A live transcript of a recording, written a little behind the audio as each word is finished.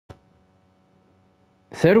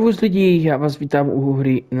Servus lidi, já vás vítám u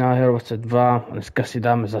hry na NHL22. Dneska si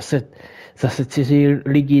dáme zase cizí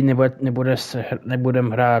lidi,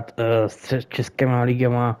 nebudem hrát s českýma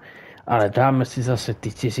ligama, ale dáme si zase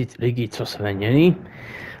ty cizí lidi, co se nemění.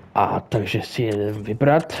 A takže si jeden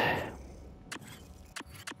vybrat.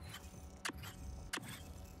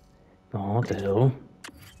 No, to jo.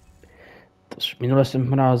 Minule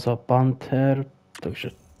jsem hrál za Panther, takže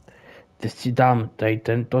teď si dám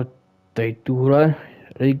tady tuhle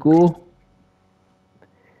ligu.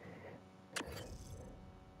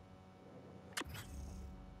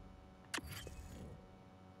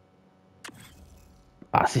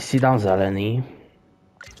 Asi si dám zelený.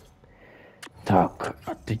 Tak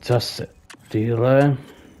a teď zase tyhle.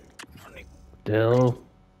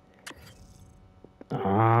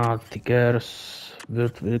 A Tigers,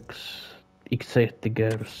 Wildwix, XC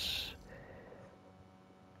Tigers.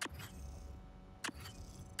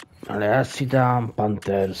 Ale já si dám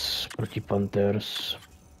Panthers, proti Panthers,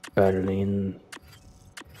 Berlin.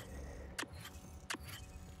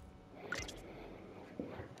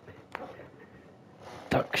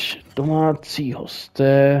 Takže domácí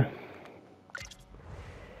hosté.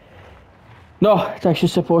 No, takže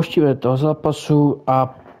se pouštíme do toho zápasu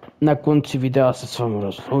a na konci videa se s vámi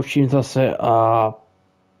rozloučím zase a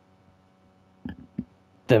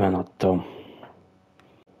jdeme na to.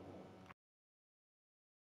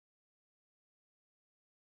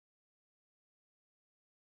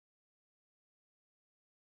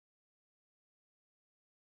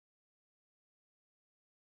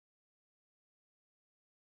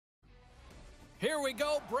 Here we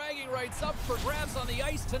go, bragging rights up for grabs on the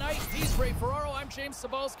ice tonight. He's Ray Ferraro, I'm James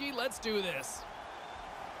Cybulski. Let's do this.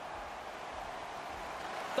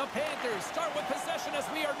 The Panthers start with possession as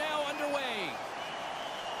we are now underway.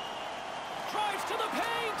 Drives to the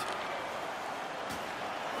paint.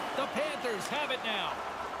 The Panthers have it now.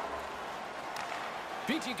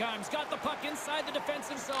 Peachykime's got the puck inside the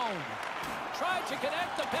defensive zone. Tried to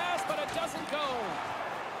connect the pass, but it doesn't go.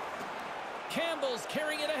 Campbell's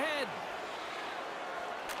carrying it ahead.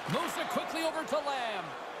 Moves it quickly over to Lamb.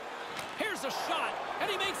 Here's a shot, and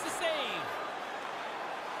he makes the save.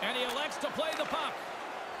 And he elects to play the puck.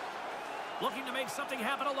 Looking to make something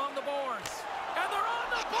happen along the boards. And they're on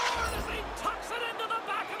the board as he tucks it into the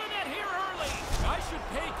back of the net here early. I should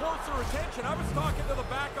pay closer attention. I was talking to the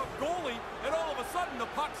backup goalie, and all of a sudden the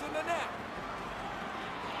puck's in the net.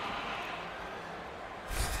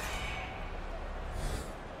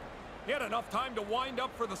 He had enough time to wind up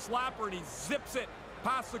for the slapper, and he zips it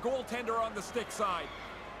past the goaltender on the stick side.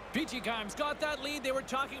 Peachykime's got that lead. They were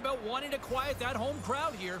talking about wanting to quiet that home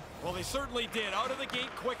crowd here. Well, they certainly did. Out of the gate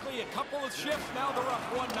quickly, a couple of shifts, now they're up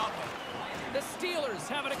 1-0. The Steelers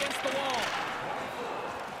have it against the wall.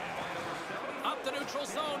 Up the neutral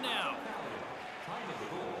zone now.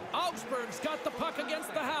 Augsburg's got the puck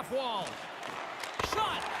against the half wall.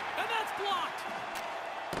 Shot, and that's blocked.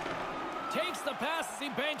 Takes the pass as he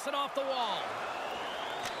banks it off the wall.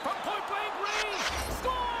 From point-blank range,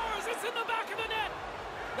 scores! It's in the back of the net!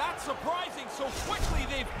 That's surprising. So quickly,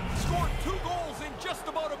 they've scored 2 goals in just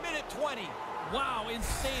about a minute 20. Wow,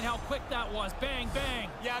 insane how quick that was. Bang, bang.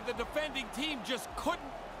 Yeah, the defending team just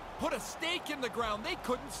couldn't put a stake in the ground. They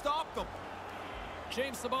couldn't stop them.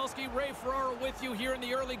 James Cybulski, Ray Ferraro with you here in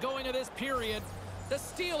the early going of this period. The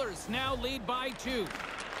Steelers now lead by 2.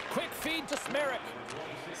 Quick feed to Smerrick.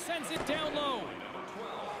 Sends it down low.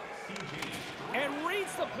 And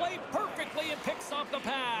reads the play perfectly and picks off the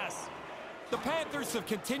pass. The Panthers have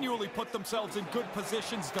continually put themselves in good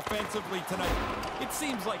positions defensively tonight. It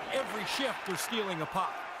seems like every shift they're stealing a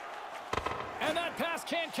puck. And that pass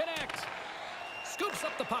can't connect. Scoops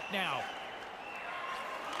up the puck now.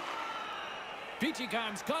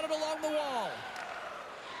 Peachykime's got it along the wall.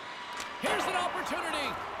 Here's an opportunity.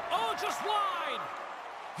 Oh, just wide.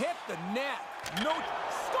 Hit the net. No.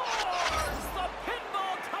 Scores! The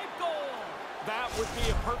pinball-type goal. That would be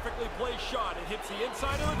a perfectly placed shot. It hits the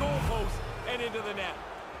inside of the goalpost and into the net.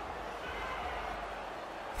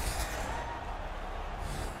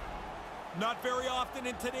 Not very often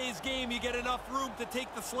in today's game you get enough room to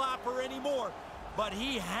take the slapper anymore, but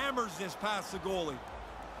he hammers this past the goalie.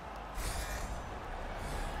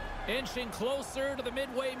 Inching closer to the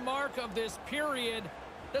midway mark of this period.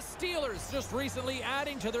 The Steelers just recently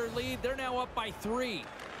adding to their lead. They're now up by 3.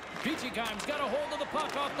 Peachykime's got a hold of the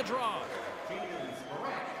puck off the draw.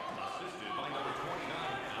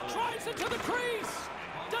 Drives it to the crease.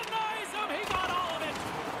 Denies him. He got all of it.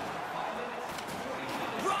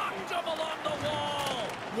 Rocked him along the wall.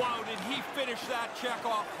 Wow, did he finish that check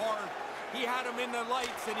off hard. He had him in the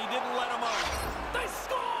lights and he didn't let him out. They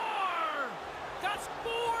score! That's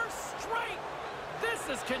 4 straight. This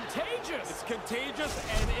is contagious. It's contagious,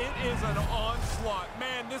 and it is an onslaught.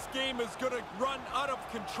 Man, this game is going to run out of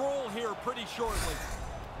control here pretty shortly.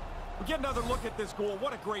 We get another look at this goal.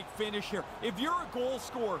 What a great finish here. If you're a goal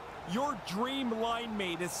scorer, your dream line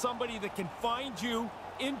mate is somebody that can find you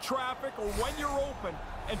in traffic or when you're open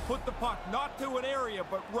and put the puck not to an area,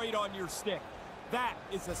 but right on your stick. That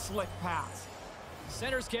is a slick pass.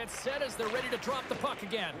 Centers get set as they're ready to drop the puck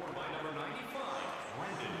again.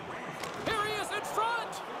 Here he is in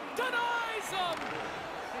front. Denies him.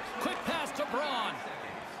 Quick pass to Braun.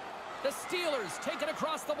 The Steelers take it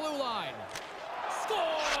across the blue line.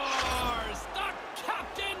 Scores! The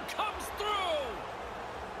captain comes through!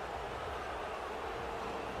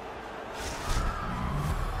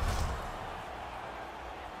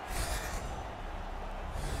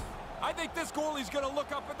 I think this goalie's going to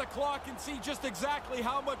look up at the clock and see just exactly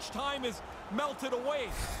how much time is melted away.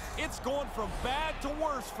 It's going from bad to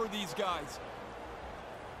worse for these guys.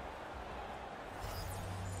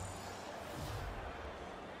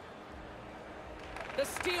 The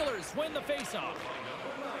Steelers win the faceoff.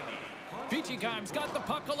 Peachingham's got the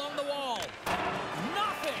puck along the wall.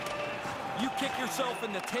 Nothing! You kick yourself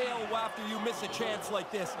in the tail after you miss a chance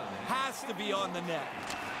like this. Has to be on the net.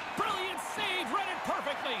 Brilliant save, read it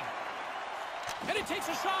perfectly. And he takes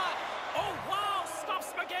a shot. Oh, wow,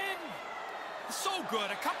 stops him again. So good.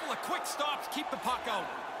 A couple of quick stops keep the puck out.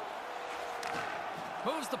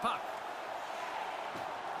 Moves the puck.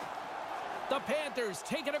 The Panthers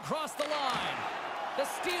take it across the line. The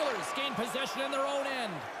Steelers gain possession in their own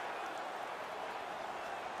end.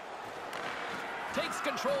 Takes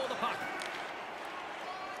control of the puck.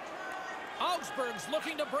 Augsburg's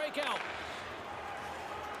looking to break out.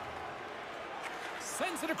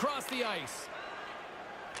 Sends it across the ice.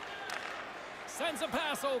 Sends a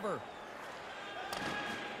pass over.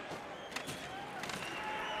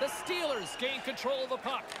 The Steelers gain control of the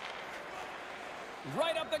puck.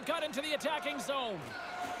 Right up the gut into the attacking zone.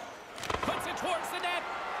 Puts it towards the net.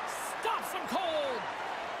 Stops him cold.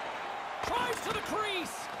 Drives to the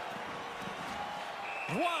crease.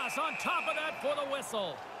 Was on top of that for the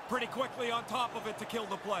whistle. Pretty quickly on top of it to kill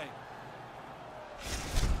the play.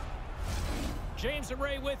 James and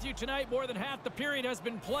Ray with you tonight. More than half the period has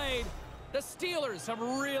been played. The Steelers have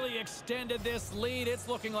really extended this lead. It's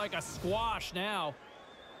looking like a squash now.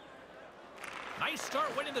 Nice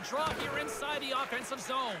start winning the draw here inside the offensive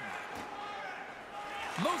zone.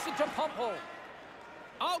 Moves it to pump hole.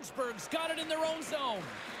 Augsburg's got it in their own zone.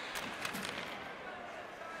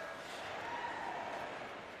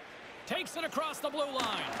 Takes it across the blue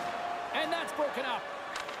line. And that's broken up.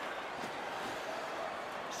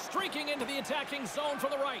 Streaking into the attacking zone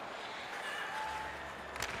from the right.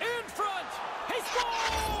 In front. He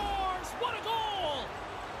scores! What a goal!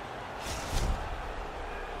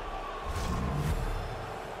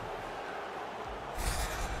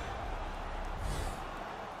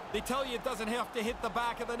 They tell you it doesn't have to hit the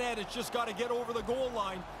back of the net. It's just got to get over the goal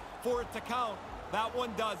line for it to count. That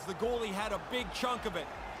one does. The goalie had a big chunk of it.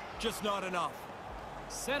 Just not enough.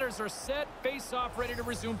 Centers are set. Face-off ready to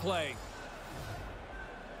resume play.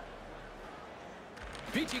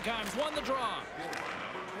 Peachingham's won the draw.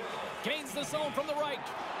 Gains the zone from the right.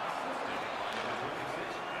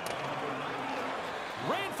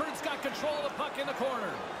 Ranford's got control of the puck in the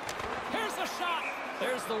corner. Here's the shot.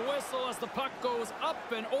 There's the whistle as the puck goes up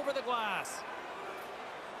and over the glass.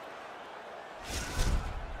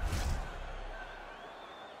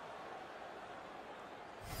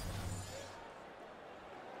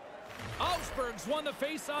 Augsburg's won the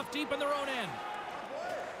face-off deep in their own end.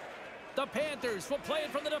 The Panthers will play it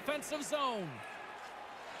from the defensive zone.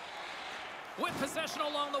 With possession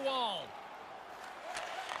along the wall.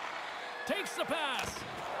 Takes the pass.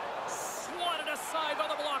 Swatted aside by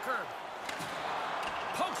the blocker.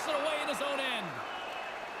 Pokes it away in his own end.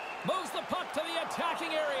 Moves the puck to the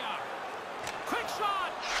attacking area. Quick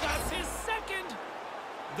shot. That's his second.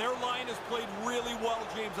 Their line has played really well,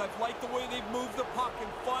 James. I've liked the way they've moved the puck, and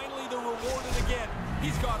finally they're rewarded again.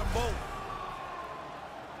 He's got them both.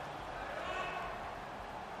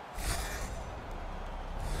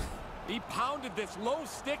 He pounded this low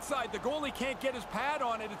stick side. The goalie can't get his pad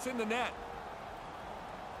on it. It's in the net.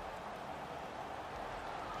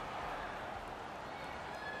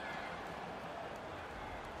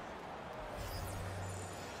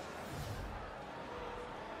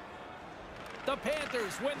 The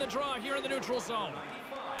Panthers win the draw here in the neutral zone.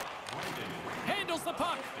 Handles the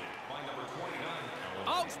puck.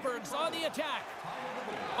 Augsburg's on the attack.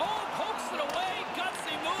 Oh, pokes it away.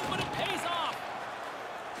 Gutsy move, but it pays off.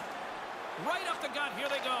 Right up the gut, here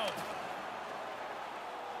they go.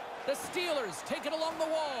 The Steelers take it along the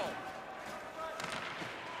wall.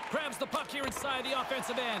 Grabs the puck here inside the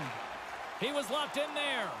offensive end. He was locked in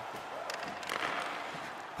there.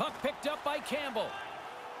 Puck picked up by Campbell.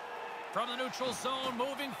 From the neutral zone,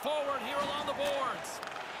 moving forward here along the boards.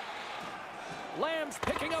 Lamb's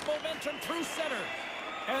picking up momentum through center.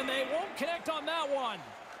 And they won't connect on that one.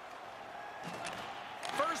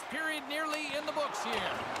 First period nearly in the books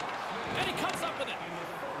here. And he comes up with it.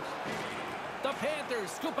 The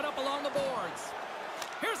Panthers scoop it up along the boards.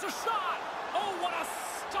 Here's a shot. Oh, what a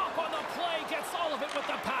stop on the play. Gets all of it with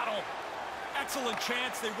the paddle. Excellent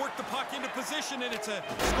chance. They work the puck into position, and it's a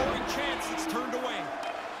scoring chance that's turned away.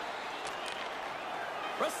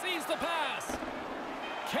 Receives the pass.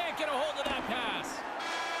 Can't get a hold of that pass.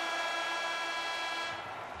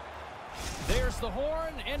 There's the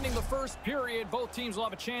horn, ending the first period. Both teams will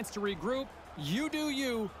have a chance to regroup. You do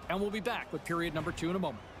you, and we'll be back with period number 2 in a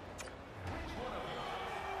moment.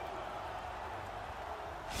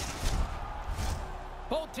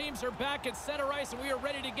 Both teams are back at center ice, and we are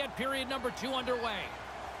ready to get period number 2 underway.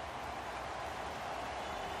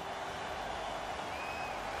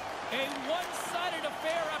 A one-sided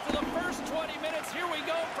affair after the first 20 minutes. Here we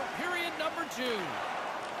go for period number 2.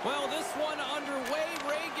 Well, this one underway.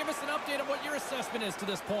 Ray, give us an update on what your assessment is to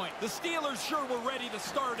this point. The Steelers sure were ready to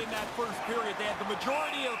start in that first period. They had the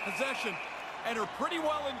majority of possession and are pretty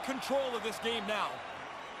well in control of this game now.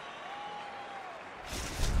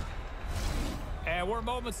 And we're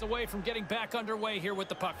moments away from getting back underway here with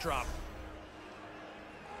the puck drop.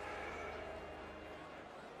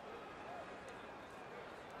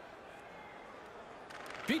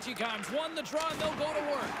 Peachy Kimes won the draw, and they'll go to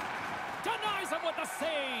work. Denies him with the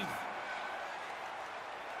save.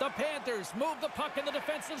 The Panthers move the puck in the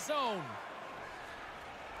defensive zone.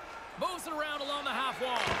 Moves it around along the half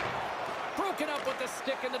wall. Broken up with the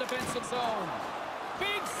stick in the defensive zone.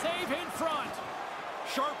 Big save in front.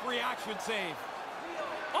 Sharp reaction save.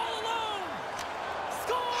 All alone.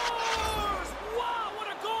 Scores! Wow, what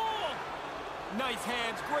a goal! Nice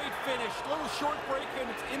hands, great finish. Little short break, and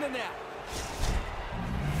it's in the net.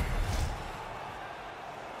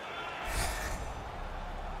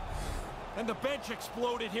 And the bench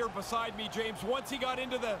exploded here beside me, James. Once he got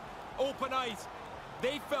into the open ice,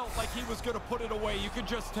 they felt like he was going to put it away. You could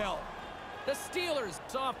just tell. The Steelers'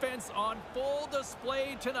 offense on full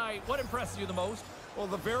display tonight. What impresses you the most? Well,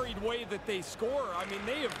 the varied way that they score. I mean,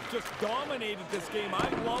 they have just dominated this game. I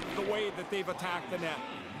love the way that they've attacked the net.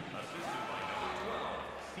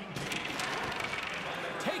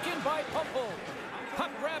 Taken by Pumple. Puck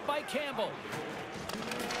grabbed by Campbell.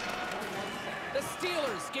 The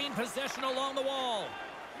Steelers gain possession along the wall.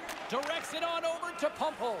 Directs it on over to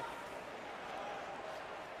Pumple.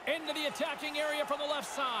 Into the attacking area from the left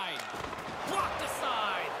side. Blocked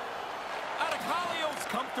aside. Adicalio's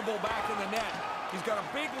comfortable back in the net. He's got a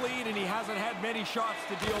big lead, and he hasn't had many shots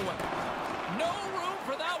to deal with. No room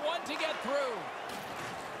for that one to get through.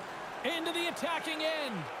 Into the attacking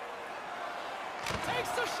end.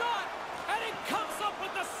 Takes the shot, and it comes up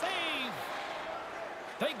with the save.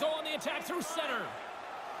 They go on the attack through center.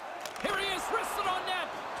 Here he is, wristed on net.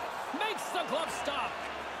 Makes the glove stop.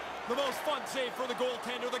 The most fun save for the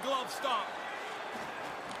goaltender, the glove stop.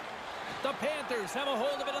 The Panthers have a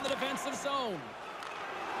hold of it in the defensive zone.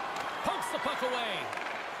 Pokes the puck away.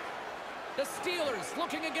 The Steelers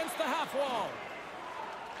looking against the half wall.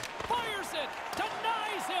 Fires it.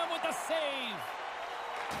 Denies him with the save.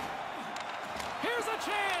 Here's a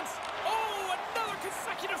chance. Oh, another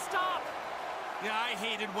consecutive stop. Yeah, I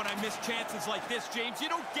hate it when I miss chances like this, James. You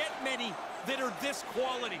don't get many that are this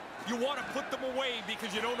quality. You want to put them away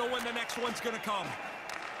because you don't know when the next one's going to come.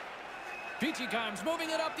 Peachy Kimes moving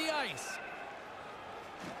it up the ice.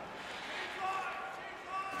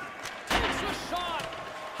 Takes a shot.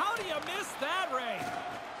 How do you miss that, Ray?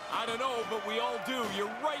 I don't know, but we all do. You're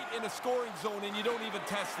right in a scoring zone, and you don't even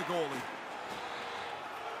test the goalie.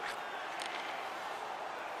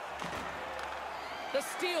 The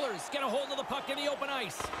Steelers get a hold of the puck in the open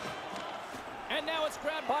ice. And now it's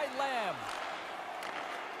grabbed by Lamb.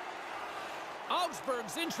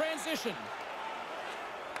 Augsburg's in transition.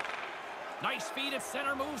 Nice feed at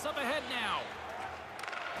center, moves up ahead now.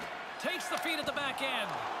 Takes the feed at the back end.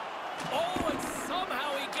 Oh, and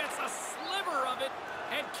somehow he gets a sliver of it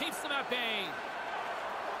and keeps them at bay.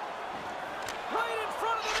 Right in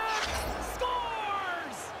front of the net.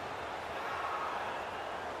 Scores!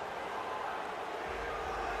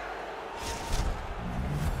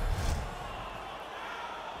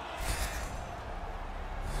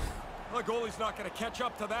 The goalie's not going to catch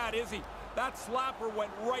up to that, is he? That slapper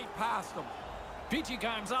went right past him. Peachy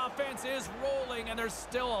Kimes' offense is rolling, and there's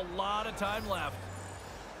still a lot of time left.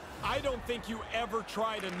 I don't think you ever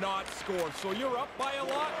try to not score. So you're up by a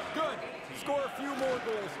lot? Good. Score a few more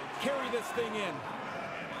goals. Carry this thing in.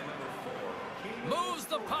 Moves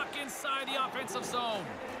the puck inside the offensive zone.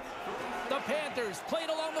 The Panthers played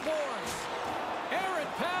along the boards. Errant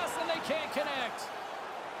pass, and they can't connect.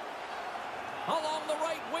 Along the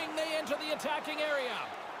right wing, they enter the attacking area.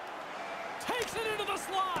 Takes it into the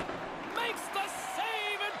slot. Makes the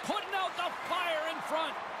save and putting out the fire in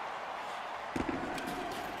front.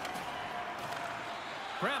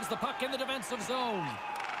 Grabs the puck in the defensive zone.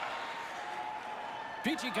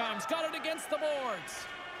 Pichikheim's got it against the boards.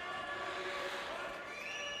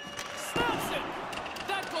 Snaps it.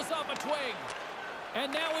 That goes off a twig.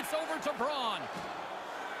 And now it's over to Braun.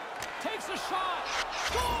 Takes a shot.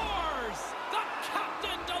 Scores! The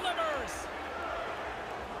captain delivers.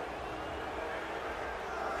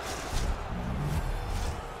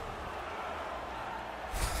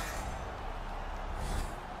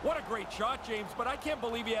 What a great shot, James, but I can't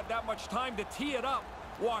believe he had that much time to tee it up.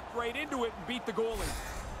 Walked right into it and beat the goalie.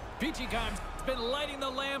 Pichikheim's been lighting the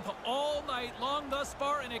lamp all night long thus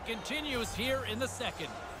far, and it continues here in the second.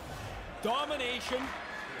 Domination,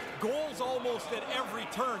 goals almost at every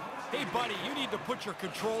turn. Hey, buddy, you need to put your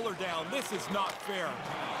controller down. This is not fair.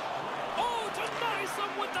 Oh, denies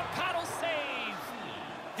him with the paddle save.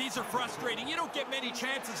 These are frustrating. You don't get many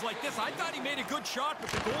chances like this. I thought he made a good shot, but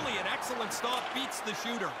the goalie, an excellent stop, beats the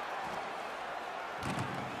shooter.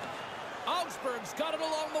 Augsburg's got it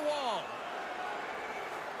along the wall.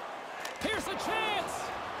 Here's a chance.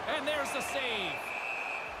 And there's the save.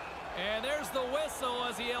 And there's the whistle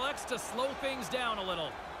as he elects to slow things down a little.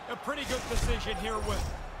 A pretty good decision here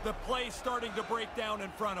with the play starting to break down in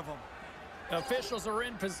front of him. Officials are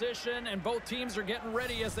in position, and both teams are getting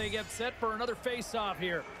ready as they get set for another face-off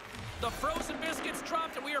here. The frozen biscuits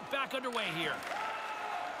dropped, and we are back underway here.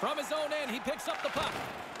 From his own end, he picks up the puck.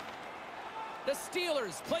 The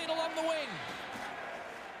Steelers play it along the wing.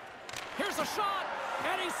 Here's a shot,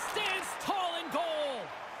 and he stands tall in goal.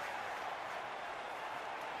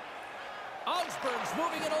 Augsburg's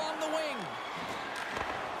moving it along the wing.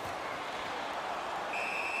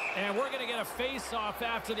 And we're going to get a face-off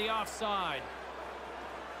after the offside.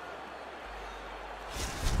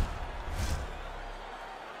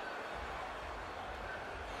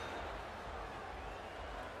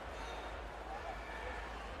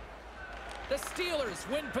 The Steelers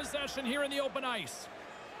win possession here in the open ice.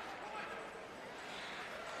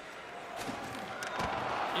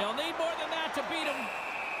 You'll need more than that to beat him.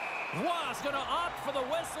 Roy's going to opt for the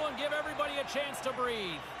whistle and give everybody a chance to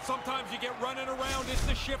breathe. Sometimes you get running around as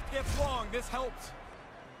the shift gets long. This helps.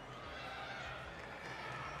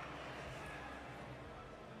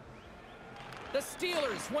 The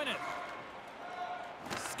Steelers win it.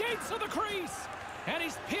 Skates to the crease. And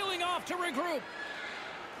he's peeling off to regroup.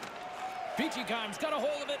 Pichikheim's got a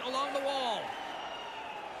hold of it along the wall.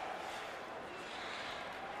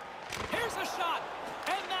 Here's a shot.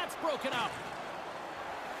 And that's broken up.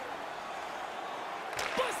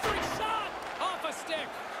 Blistering shot off a stick.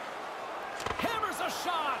 Hammers a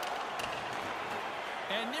shot.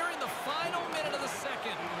 And nearing the final minute of the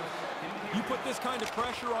second. You put this kind of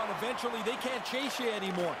pressure on, eventually they can't chase you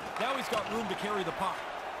anymore. Now he's got room to carry the puck.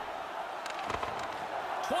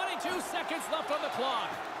 22 seconds left on the clock.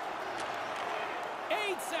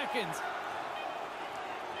 8 seconds.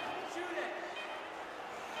 Shoot it.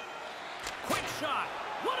 Quick shot.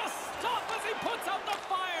 What a stop as he puts out the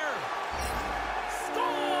fire.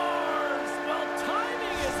 Scores! Well,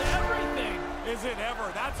 timing is everything. Is it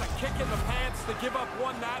ever? That's a kick in the pants to give up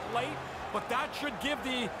one that late, but that should give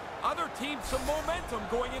the other team some momentum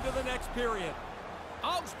going into the next period.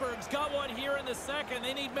 Augsburg's got one here in the second.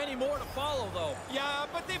 They need many more to follow, though. Yeah,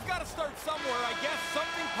 but they've got to start somewhere, I guess.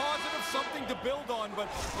 Something positive, something to build on, but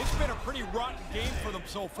it's been a pretty rotten game for them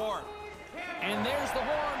so far. And there's the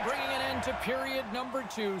horn, bringing an end to period number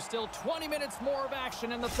 2. Still 20 minutes more of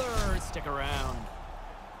action in the third. Stick around.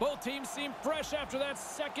 Both teams seem fresh after that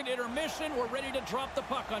second intermission. We're ready to drop the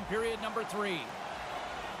puck on period number 3.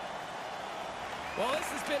 Well, this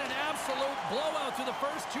has been an absolute blowout through the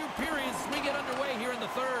first 2 periods as we get underway here in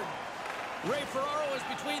the third. Ray Ferraro is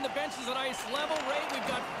between the benches at ice level. Ray, we've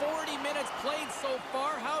got 40 minutes played so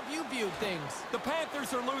far. How have you viewed things? The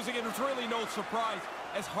Panthers are losing, and it's really no surprise.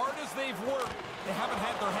 As hard as they've worked, they haven't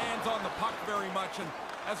had their hands on the puck very much, and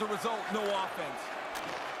as a result, no offense.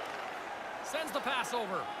 Sends the pass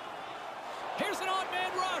over. Here's an odd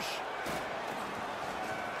man rush.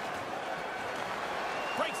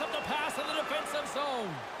 Breaks up the pass in the defensive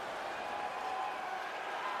zone.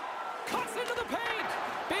 Cuts into the paint.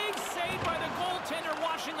 Big save by the goaltender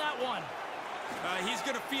watching that one. He's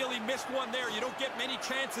going to feel he missed one there. You don't get many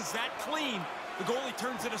chances that clean. The goalie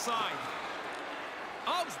turns it aside.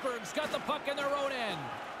 Augsburg's got the puck in their own end.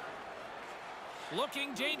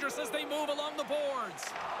 Looking dangerous as they move along the boards.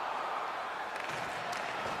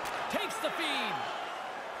 Takes the feed.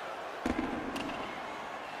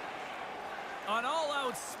 An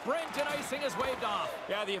all-out sprint and icing is waved off.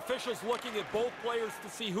 Yeah, the officials looking at both players to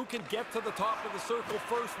see who can get to the top of the circle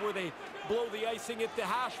first where they blow the icing at the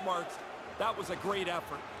hash marks. That was a great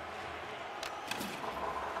effort.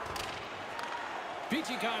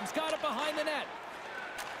 Pichikheim's got it behind the net.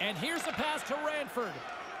 And here's the pass to Ranford.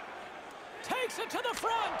 Takes it to the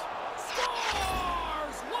front.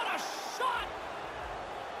 Scores! What a shot!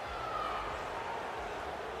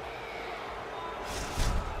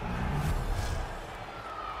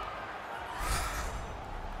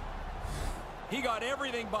 He got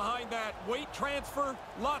everything behind that weight transfer.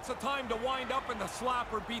 Lots of time to wind up, and the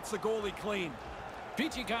slapper beats the goalie clean.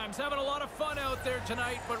 Pichikheim's having a lot of fun out there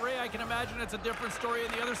tonight, but Ray, I can imagine it's a different story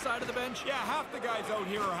on the other side of the bench. Yeah, half the guys out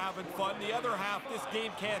here are having fun. The other half, this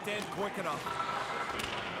game can't end quick enough.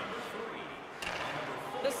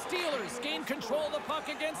 The Steelers gain control of the puck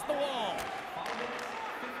against the wall.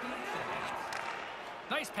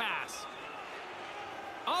 Nice pass.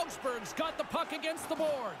 Augsburg's got the puck against the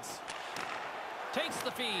boards. Takes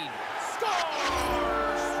the feed.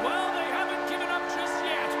 Scores! Well, they haven't given up just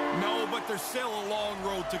yet. No, but there's still a long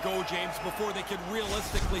road to go, James, before they can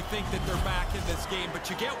realistically think that they're back in this game. But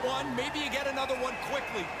you get one, maybe you get another one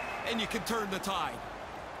quickly, and you can turn the tide.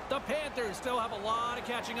 The Panthers still have a lot of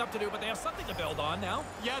catching up to do, but they have something to build on now.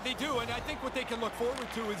 Yeah, they do, and I think what they can look forward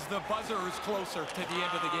to is the buzzer is closer to the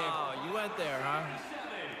end of the game. Oh, you went there, huh?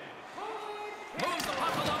 Moves the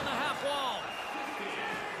puck along the half wall.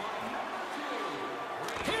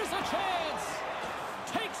 Here's a chance.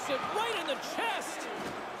 Takes it right in the chest.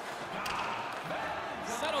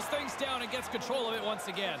 Settles things down and gets control of it once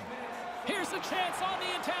again. Here's a chance on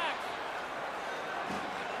the attack.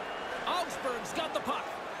 Augsburg's got the puck.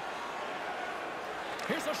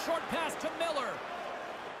 Here's a short pass to Miller.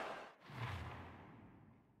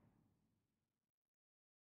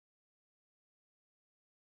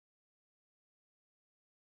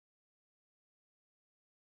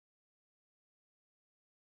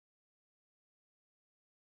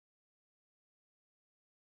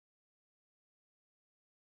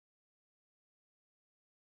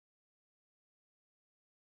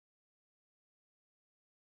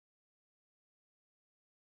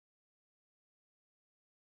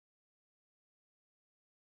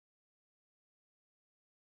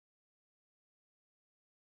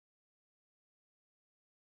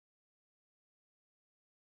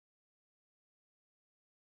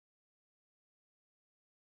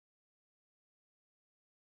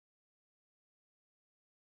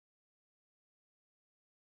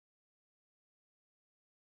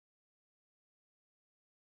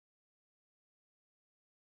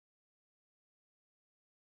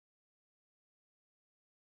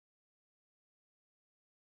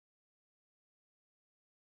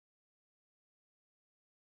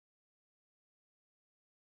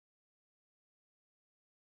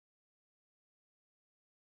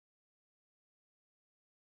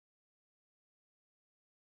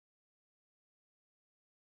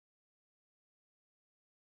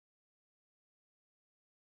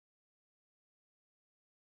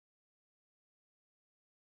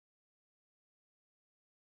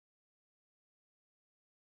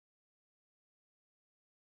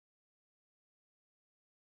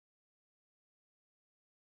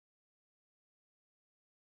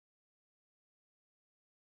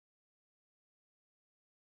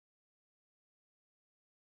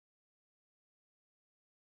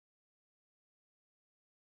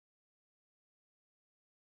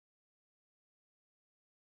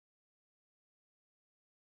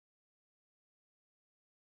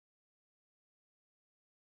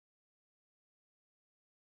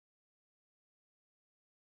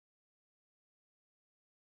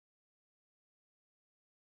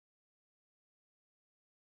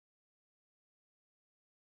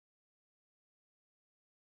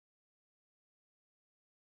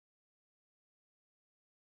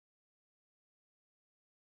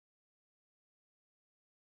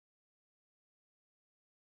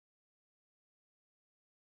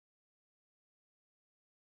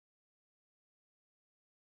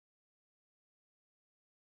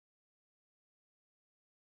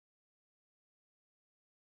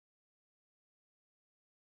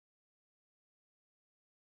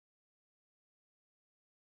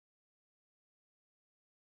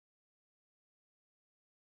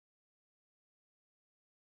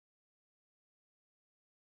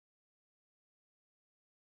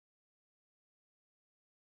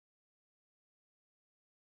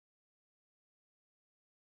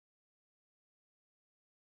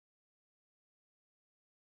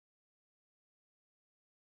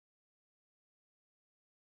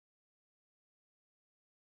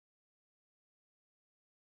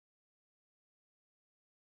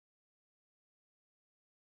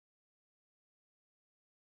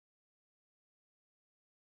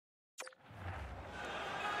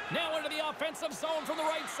 Now into the offensive zone from the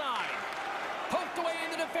right side. Poked away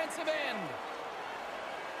in the defensive end.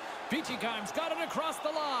 Pichikheim's got it across the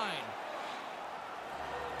line.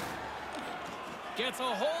 Gets a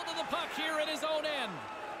hold of the puck here at his own end.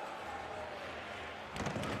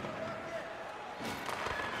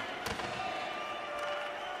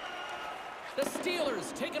 The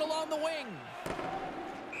Steelers take it along the wing.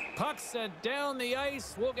 Puck sent down the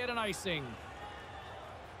ice. We'll get an icing.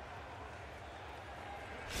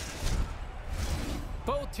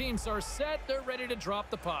 Both teams are set. They're ready to drop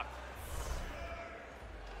the puck.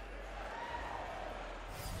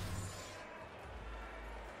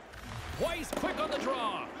 Weiss quick on the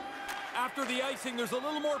draw. After the icing, there's a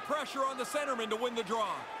little more pressure on the centerman to win the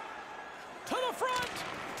draw. To the front.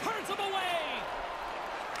 Turns him away.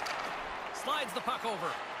 Slides the puck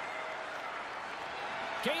over.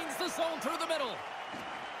 Gains the zone through the middle.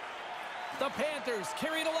 The Panthers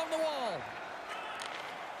carry it along the wall.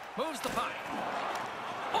 Moves the puck.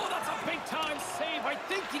 Oh, that's a big-time save. I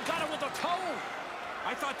think he got it with a toe.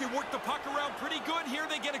 I thought they worked the puck around pretty good. Here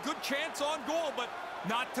they get a good chance on goal, but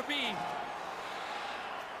not to be.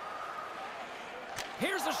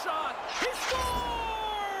 Here's a shot. He scores!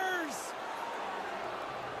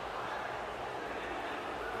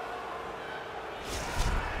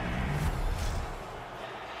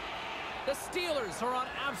 The Steelers are on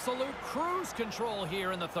absolute cruise control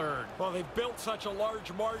here in the third. Well, they've built such a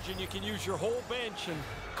large margin, you can use your whole bench and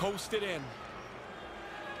coast it in.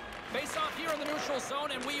 Face off here in the neutral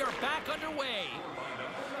zone, and we are back underway.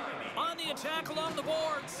 On the attack along the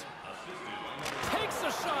boards. Takes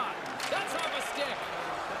a shot. That's off a stick.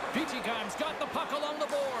 Pichikheim's got the puck along the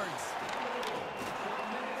boards.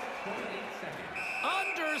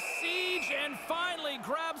 Under siege, and finally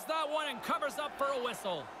grabs that one and covers up for a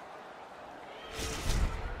whistle.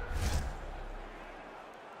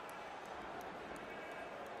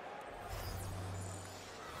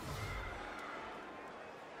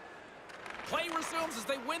 Play resumes as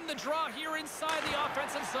they win the draw here inside the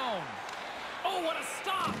offensive zone. Oh, what a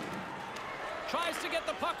stop! Tries to get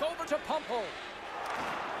the puck over to Pumple.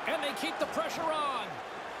 And they keep the pressure on.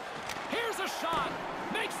 Here's a shot.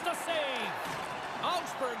 Makes the save.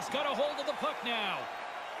 Augsburg's got a hold of the puck now.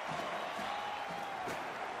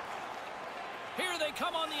 Here they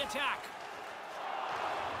come on the attack.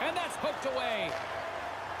 And that's poked away.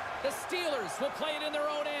 The Steelers will play it in their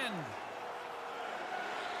own end.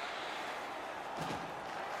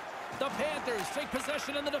 The Panthers take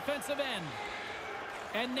possession in the defensive end.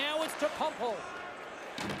 And now it's to Pumple.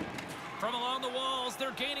 From along the walls,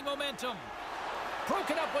 they're gaining momentum.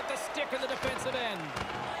 Broken up with the stick in the defensive end.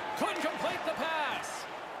 Couldn't complete the pass.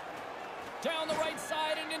 Down the right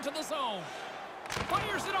side and into the zone.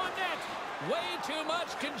 Fires it on net. Way too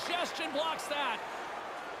much congestion blocks that.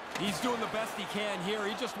 He's doing the best he can here.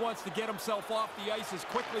 He just wants to get himself off the ice as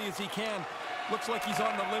quickly as he can. Looks like he's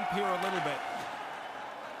on the limp here a little bit.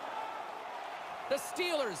 The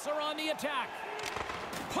Steelers are on the attack.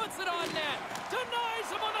 Puts it on net. Denies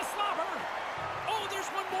him on the slapper. Oh, there's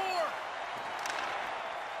one more.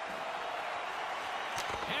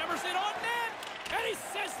 Hammers it on net. And he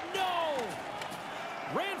says no.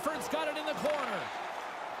 Ranford's got it in the corner.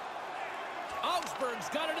 Augsburg's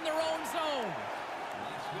got it in their own zone.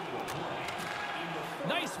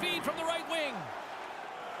 Nice feed from the right wing.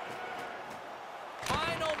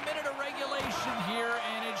 Final minute of regulation here,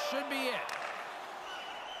 and it should be it.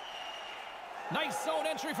 Nice zone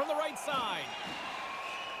entry from the right side.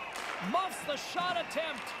 Muffs the shot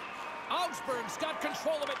attempt. Augsburg's got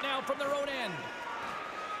control of it now from their own end.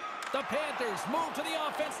 The Panthers move to the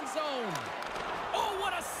offensive zone. Oh,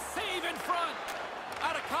 what a save in front.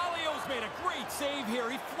 Adacalio's made a great save here.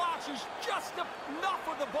 He flashes just enough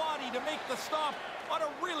of the body to make the stop on a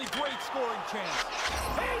really great scoring chance.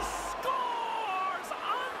 He scores!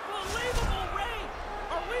 Unbelievable, Ray!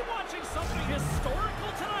 Are we watching something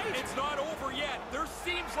historical tonight? It's not over yet. There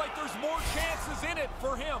seems like there's more chances in it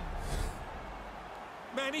for him.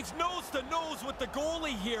 Man, he's nose to nose with the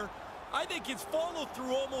goalie here. I think his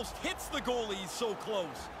follow-through almost hits the goalie. He's so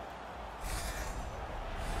close.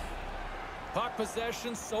 Puck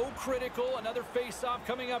possession so critical. Another face-off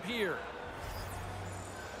coming up here.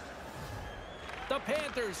 The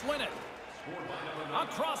Panthers win it.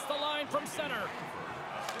 Across the line from center.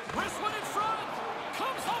 Wrist one in front.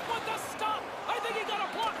 Comes up with the stop. I think he got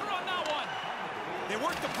a blocker on that one. They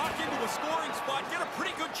work the puck into a scoring spot, get a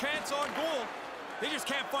pretty good chance on goal. They just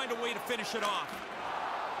can't find a way to finish it off.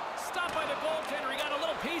 Stopped by the goaltender. He got a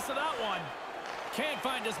little piece of that one. Can't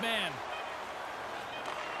find his man.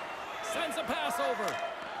 Sends a pass over.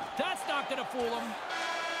 That's not going to fool him.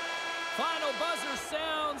 Final buzzer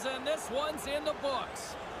sounds, and this one's in the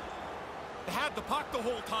books. They had the puck the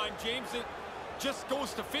whole time, James. It just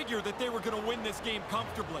goes to figure that they were going to win this game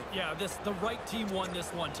comfortably. Yeah, the right team won this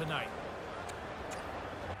one tonight.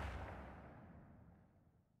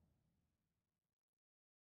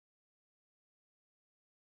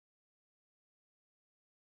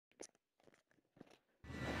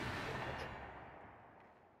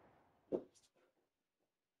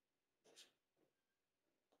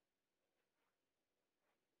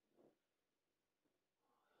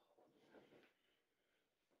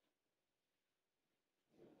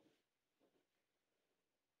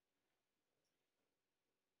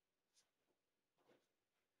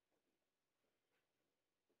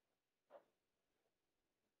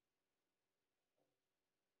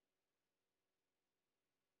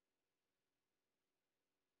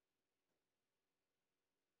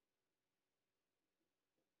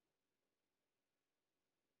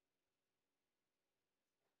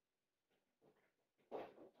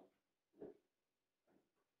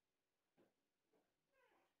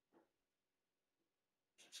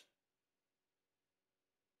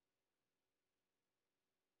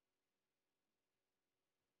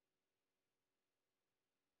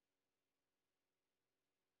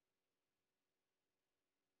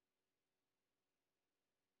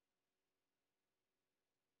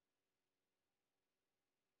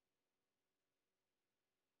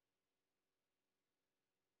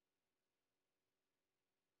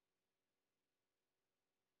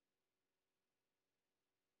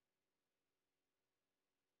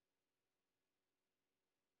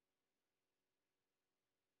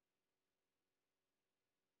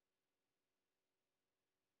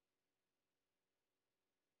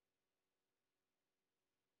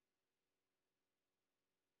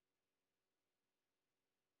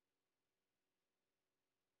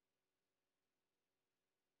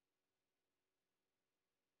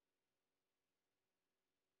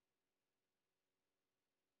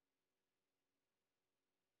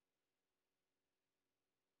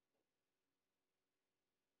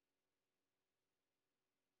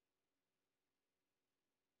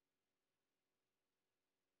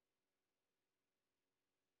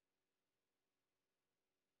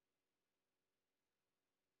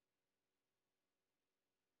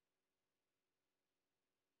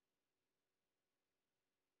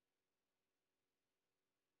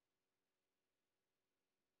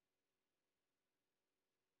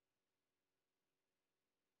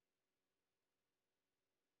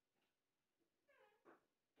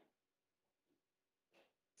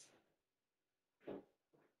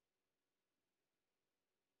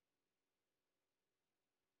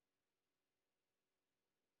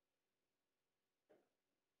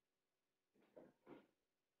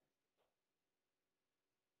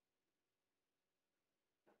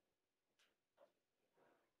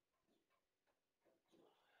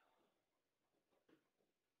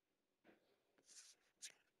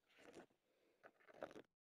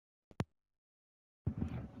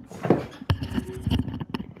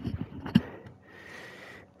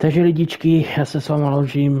 Takže lidičky, já se s váma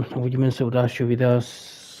loučím, uvidíme se u dalšího videa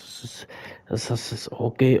z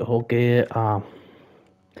hokeje a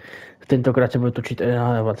tentokrát se bude točit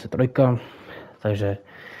NHL23, takže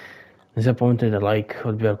nezapomeňte dát like,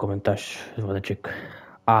 odběr, komentář, zvoneček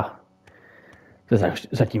a to je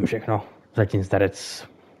zatím všechno, zatím zdarec.